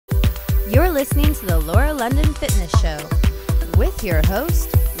You're listening to the Laura London Fitness Show with your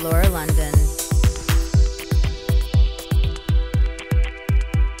host, Laura London.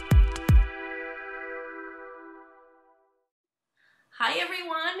 Hi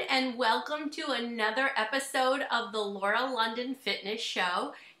everyone, and welcome to another episode of the Laura London Fitness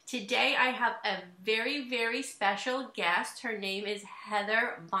Show. Today I have a very, very special guest. Her name is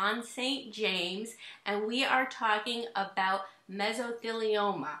Heather Von St. James, and we are talking about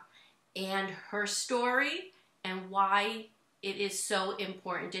mesothelioma and her story and why it is so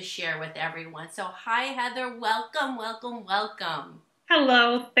important to share with everyone. So hi Heather, welcome, welcome, welcome.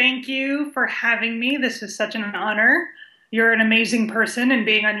 Hello, thank you for having me. This is such an honor. You're an amazing person, and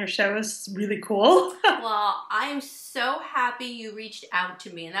being on your show is really cool. Well, I'm so happy you reached out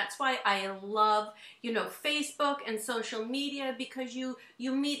to me, and that's why I love, Facebook and social media, because you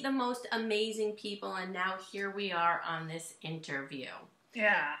meet the most amazing people, and now here we are on this interview.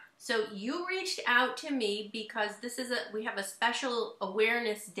 Yeah. So you reached out to me because we have a special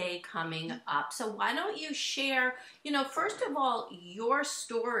awareness day coming up. So why don't you share, first of all, your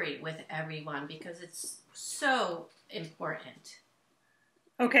story with everyone, because it's so important.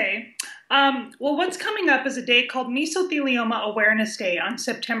 Okay. Well, what's coming up is a day called Mesothelioma Awareness Day on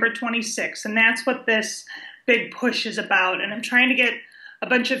September 26th, and that's what this big push is about. And I'm trying to get a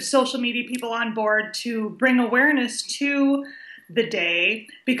bunch of social media people on board to bring awareness to the day,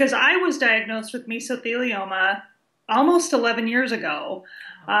 because I was diagnosed with mesothelioma almost 11 years ago.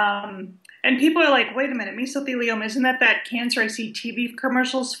 And people are like, wait a minute, mesothelioma, isn't that cancer I see TV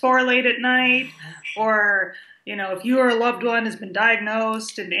commercials for late at night? Or, if your loved one has been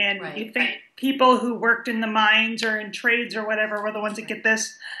diagnosed and Right, you think people who worked in the mines or in trades or whatever were the ones that get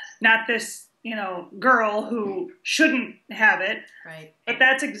this, not this, girl who shouldn't have it. Right. But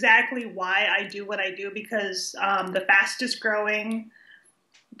that's exactly why I do what I do, because the fastest growing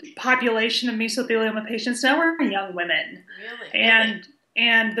population of mesothelioma patients now are young women. Really?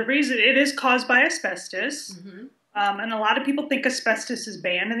 And the reason it is caused by asbestos. Mm-hmm. And a lot of people think asbestos is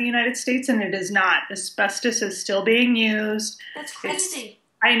banned in the United States, and it is not. Asbestos is still being used. That's crazy.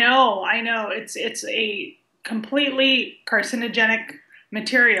 I know. It's a completely carcinogenic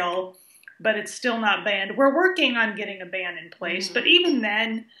material, but it's still not banned. We're working on getting a ban in place, but even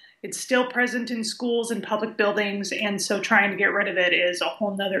then, it's still present in schools and public buildings, and so trying to get rid of it is a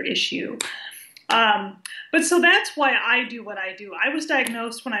whole nother issue. But so that's why I do what I do. I was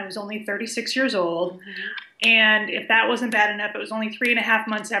diagnosed when I was only 36 years old, and if that wasn't bad enough, it was only 3.5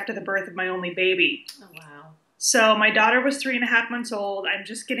 months after the birth of my only baby. Oh, wow. So my daughter was 3.5 months old. I'm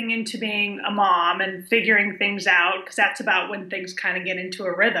just getting into being a mom and figuring things out, because that's about when things kind of get into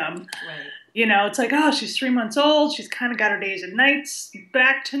a rhythm. Right. It's like, oh, she's 3 months old. She's kind of got her days and nights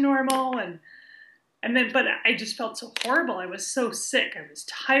back to normal. But I just felt so horrible. I was so sick. I was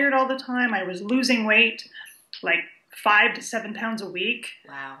tired all the time. I was losing weight, like 5 to 7 pounds a week.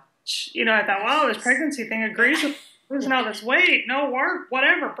 Wow. I thought, wow, this pregnancy thing agrees with losing all this weight. No work,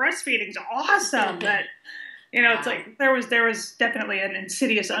 whatever. Breastfeeding's awesome. But, it's like there was definitely an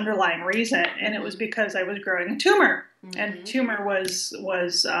insidious underlying reason. And it was because I was growing a tumor. And the tumor was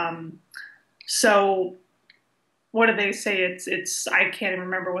so, what do they say? It's I can't even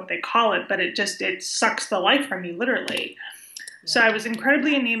remember what they call it, but it sucks the life from you, literally. So I was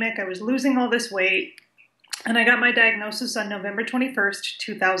incredibly anemic. I was losing all this weight, and I got my diagnosis on November 21st,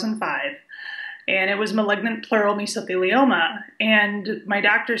 2005, and it was malignant pleural mesothelioma. And my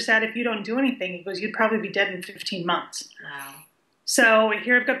doctor said, if you don't do anything, he goes, you'd probably be dead in 15 months. Wow. So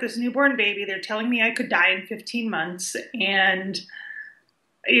here I've got this newborn baby. They're telling me I could die in 15 months, and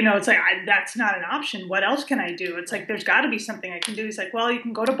it's like, that's not an option. What else can I do? It's like, there's got to be something I can do. He's like, well, you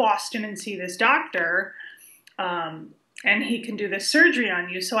can go to Boston and see this doctor, and he can do this surgery on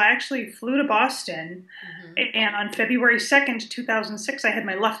you. So I actually flew to Boston, and on February 2nd, 2006, I had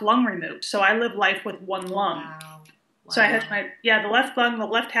my left lung removed. So I live life with one lung. Wow. So I had the left lung, the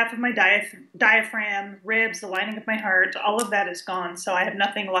left half of my diaphragm, ribs, the lining of my heart, all of that is gone. So I have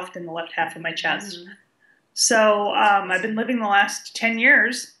nothing left in the left half of my chest. So I've been living the last 10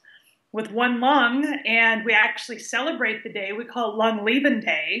 years with one lung, and we actually celebrate the day. We call it Lung Leben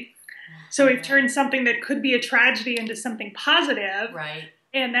Day. So we've turned something that could be a tragedy into something positive. Right.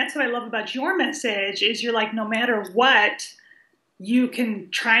 And that's what I love about your message, is you're like, no matter what, you can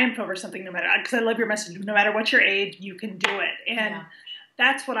triumph over something, because I love your message, no matter what your age, you can do it. And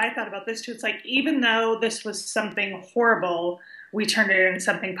that's what I thought about this too. It's like, even though this was something horrible, we turned it into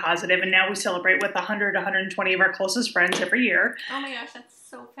something positive, and now we celebrate with 100, 120 of our closest friends every year. Oh my gosh, that's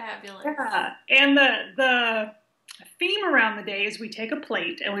so fabulous. Yeah, and the theme around the day is we take a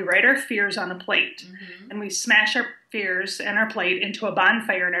plate and we write our fears on a plate. And we smash our fears and our plate into a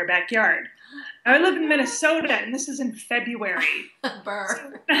bonfire in our backyard. Now, I live in Minnesota, and this is in February.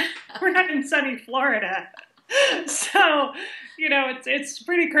 Burr. So we're not in sunny Florida. So, it's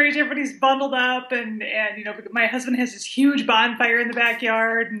pretty crazy. Everybody's bundled up, and my husband has this huge bonfire in the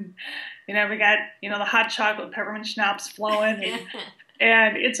backyard, and, we got, the hot chocolate peppermint schnapps flowing,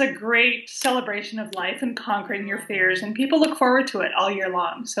 and it's a great celebration of life and conquering your fears, and people look forward to it all year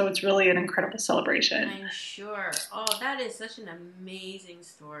long. So it's really an incredible celebration. I'm sure. Oh, that is such an amazing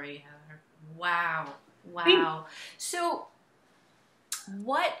story, Heather. Wow. So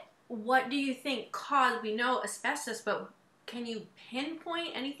what do you think caused, we know asbestos, but can you pinpoint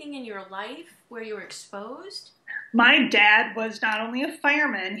anything in your life where you were exposed? My dad was not only a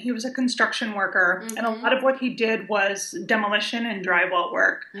fireman, he was a construction worker, and a lot of what he did was demolition and drywall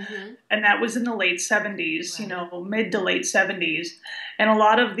work. And that was in the late 70s, mid to late 70s. And a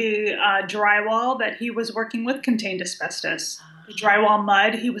lot of the drywall that he was working with contained asbestos. The drywall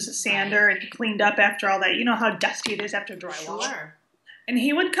mud, he was a sander, and he cleaned up after all that. You know how dusty it is after drywall? Sure. And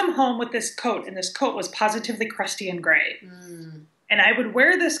he would come home with this coat, and this coat was positively crusty and gray. And I would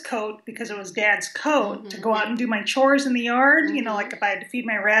wear this coat because it was Dad's coat to go out and do my chores in the yard, like if I had to feed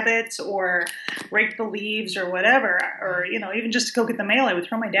my rabbits or rake the leaves or whatever, or, even just to go get the mail, I would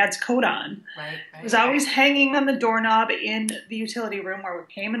throw my dad's coat on. It was always hanging on the doorknob in the utility room where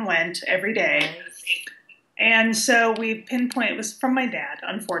we came and went every day. And so we pinpoint, it was from my dad,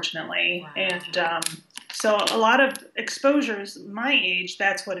 unfortunately. And so a lot of exposures, my age,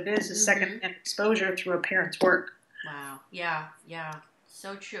 that's what it is secondhand exposure through a parent's work. Wow. Yeah.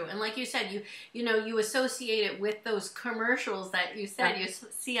 So true. And like you said, you associate it with those commercials that you said you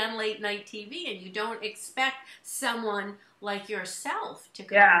see on late night TV, and you don't expect someone like yourself to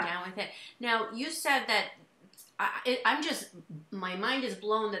come down with it. Now, you said that my mind is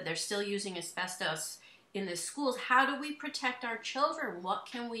blown that they're still using asbestos in the schools. How do we protect our children? What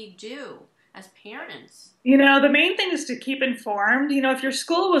can we do as parents? The main thing is to keep informed. If your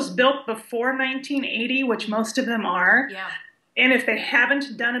school was built before 1980, which most of them are, and if they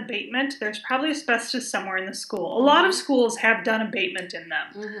haven't done abatement, there's probably asbestos somewhere in the school. A lot of schools have done abatement in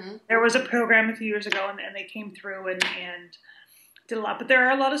them. There was a program a few years ago, and they came through and did a lot. But there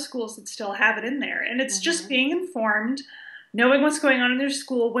are a lot of schools that still have it in there. And it's just being informed, knowing what's going on in their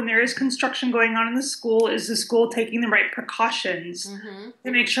school. When there is construction going on in the school, is the school taking the right precautions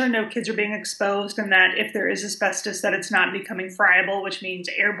to make sure no kids are being exposed, and that if there is asbestos, that it's not becoming friable, which means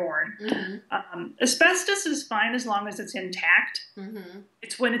airborne. Asbestos is fine as long as it's intact.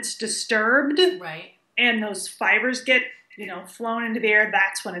 It's when it's disturbed and those fibers get, flown into the air,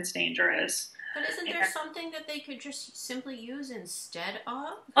 that's when it's dangerous. But isn't there something that they could just simply use instead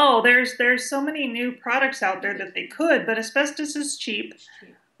of? Oh, there's so many new products out there that they could, but asbestos is cheap.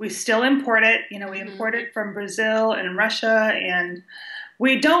 We still import it. We import it from Brazil and Russia, and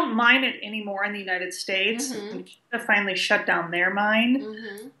we don't mine it anymore in the United States. We finally shut down their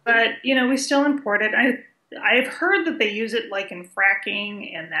mine. But, we still import it. I've heard that they use it like in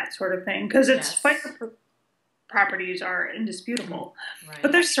fracking and that sort of thing, because its fire properties are indisputable.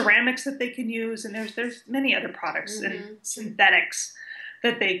 But there's ceramics that they can use, and there's many other products and synthetics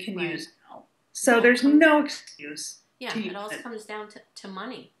that they can use now. So there's no excuse. It all comes down to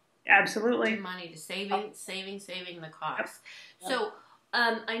money. Absolutely. To money, to saving the cost. So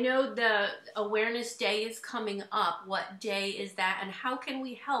I know the Awareness Day is coming up. What day is that, and how can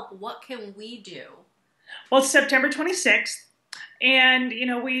we help? What can we do? Well, it's September 26th. And,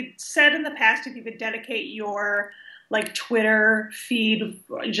 we said in the past, if you could dedicate your, Twitter feed,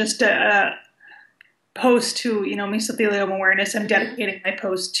 just a post to, Mesothelioma awareness. I'm dedicating my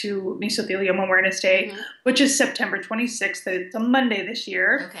post to Mesothelioma Awareness Day, which is September 26th. It's a Monday this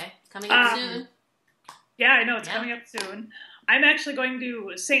year. Okay. Coming up soon. Yeah, I know. It's coming up soon. I'm actually going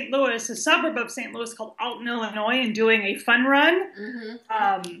to St. Louis, a suburb of St. Louis called Alton, Illinois, and doing a fun run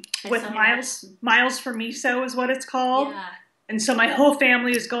with Miles for Meso is what it's called. Yeah. And so my whole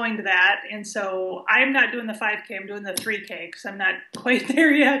family is going to that. And so I'm not doing the 5K, I'm doing the 3K because I'm not quite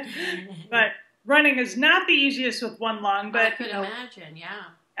there yet. But running is not the easiest with one lung. But I could imagine,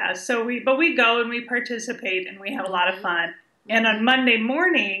 Yeah, so we go and we participate and we have a lot of fun. And on Monday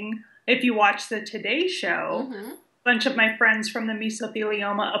morning, if you watch the Today Show, a bunch of my friends from the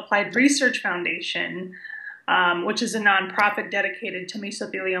Mesothelioma Applied Research Foundation, which is a nonprofit dedicated to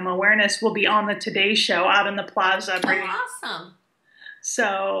mesothelioma awareness, will be on the Today Show out in the plaza. Awesome.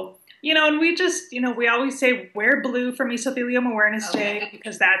 So, and we just, we always say wear blue for Mesothelioma Awareness Day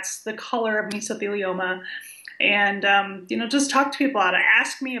because that's the color of mesothelioma. and just talk to people about it.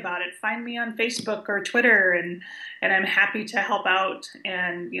 Ask me about it. Find me on Facebook or Twitter, and I'm happy to help out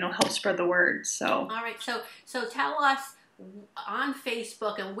and help spread the word. So all right, so tell us on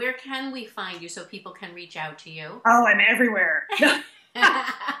Facebook, and where can we find you so people can reach out to you? Oh, I'm everywhere. Just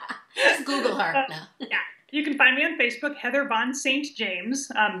Google her. No. Yeah. You can find me on Facebook, Heather Von St. James,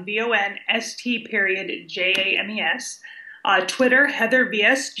 VONST.JAMES. Twitter, Heather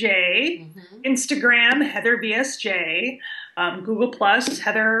VSJ. Instagram, Heather VSJ. Google Plus,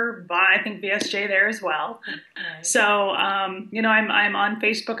 Heather, I think VSJ there as well. Okay. So, I'm on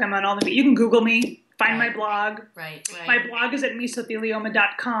Facebook. I'm on all the. You can Google me. Find my blog. Right. My blog is at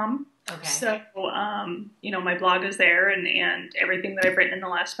mesothelioma.com. Okay. So, my blog is there, and everything that I've written in the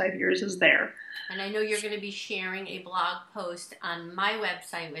last 5 years is there. And I know you're going to be sharing a blog post on my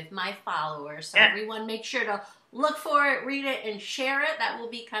website with my followers. So Yeah. everyone make sure to look for it, read it, and share it. That will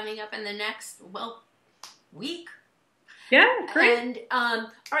be coming up in the next, week. Yeah, great. And,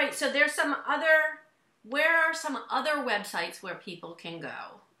 all right, so where are some other websites where people can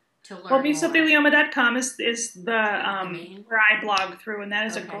go to learn more? Mesothelioma.com is the where I blog through, and that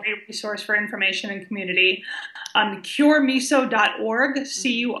is Okay. a great resource for information and community. Curemeso.org,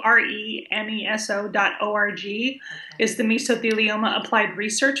 CUREMESO.org, is the Mesothelioma Applied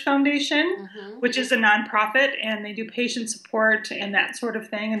Research Foundation, which is a nonprofit, and they do patient support and that sort of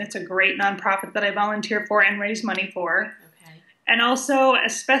thing, and it's a great nonprofit that I volunteer for and raise money for. And also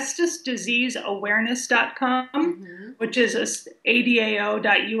asbestosdiseaseawareness.com, which is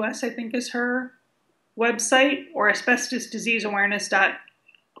ADAO.US, I think is her website, or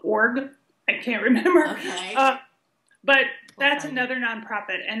asbestosdiseaseawareness.org. I can't remember. Okay. But that's another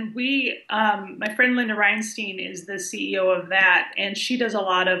nonprofit. And my friend Linda Reinstein is the CEO of that, and she does a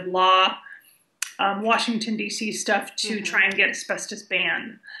lot of law, Washington, D.C. stuff to try and get asbestos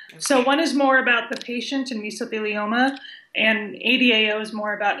banned. Okay. So one is more about the patient and mesothelioma, and ADAO is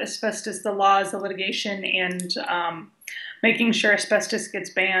more about asbestos, the laws, the litigation, and making sure asbestos gets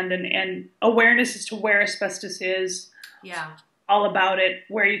banned, and awareness as to where asbestos is. Yeah. All about it,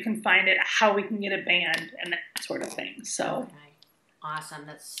 where you can find it, how we can get it banned, and that sort of thing. So. Okay. Awesome.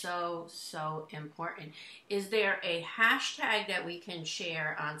 That's so, so important. Is there a hashtag that we can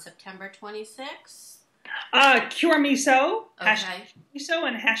share on September 26th? Cure Meso. Okay. Hashtag Meso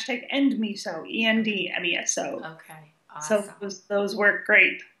and hashtag End Meso. ENDMESO. Okay. Awesome. So those work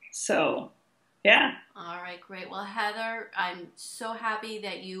great. So, yeah. All right. Great. Well, Heather, I'm so happy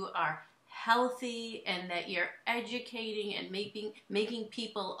that you are healthy and that you're educating and making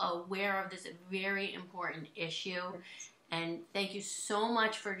people aware of this very important issue. And thank you so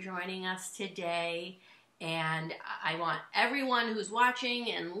much for joining us today. And I want everyone who's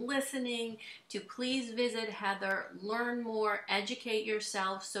watching and listening to please visit Heather, learn more, educate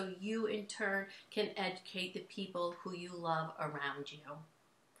yourself so you in turn can educate the people who you love around you.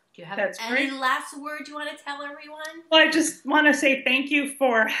 Do you have any last words you want to tell everyone? Well, I just want to say thank you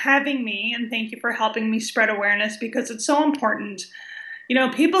for having me, and thank you for helping me spread awareness, because it's so important.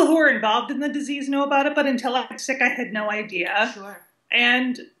 People who are involved in the disease know about it, but until I got sick, I had no idea. Sure.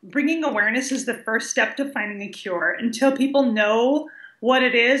 And bringing awareness is the first step to finding a cure. Until people know what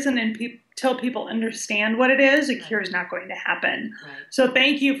it is, and until people understand what it is, a cure is not going to happen. Right. So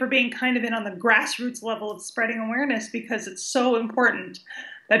thank you for being kind of in on the grassroots level of spreading awareness, because it's so important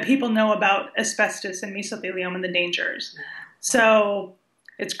that people know about asbestos and mesothelioma and the dangers. Yeah. So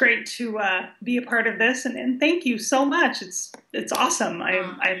it's great to be a part of this, and thank you so much. It's awesome.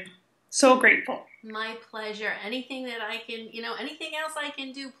 I'm so grateful. My pleasure. Anything that I can, anything else I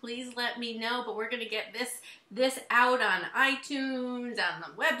can do, please let me know. But we're going to get this out on iTunes, on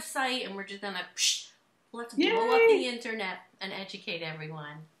the website, and we're just going to let's blow up the internet and educate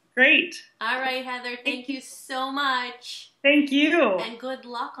everyone. Great. All right, Heather. Thank you so much. Thank you. And good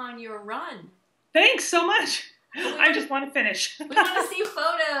luck on your run. Thanks so much. I just want to finish. We want to see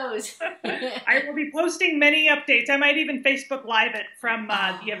photos. I will be posting many updates. I might even Facebook Live it from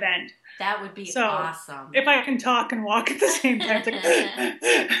the event. That would be awesome. If I can talk and walk at the same time.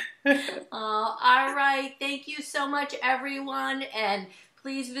 All right. Thank you so much, everyone. And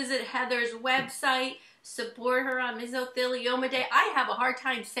please visit Heather's website. Support her on Mesothelioma Day. I have a hard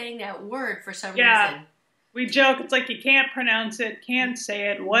time saying that word for some reason. We joke. It's like you can't pronounce it, can't say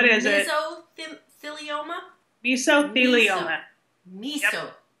it. What is it? Mesothelioma? Mesothelioma. Meso.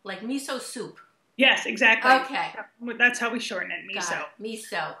 Yep. Like miso soup. Yes, exactly. Okay. That's how we shorten it, Meso.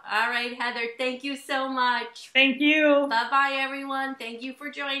 Meso. All right, Heather, thank you so much. Thank you. Bye-bye, everyone. Thank you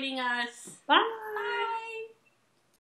for joining us. Bye. Bye.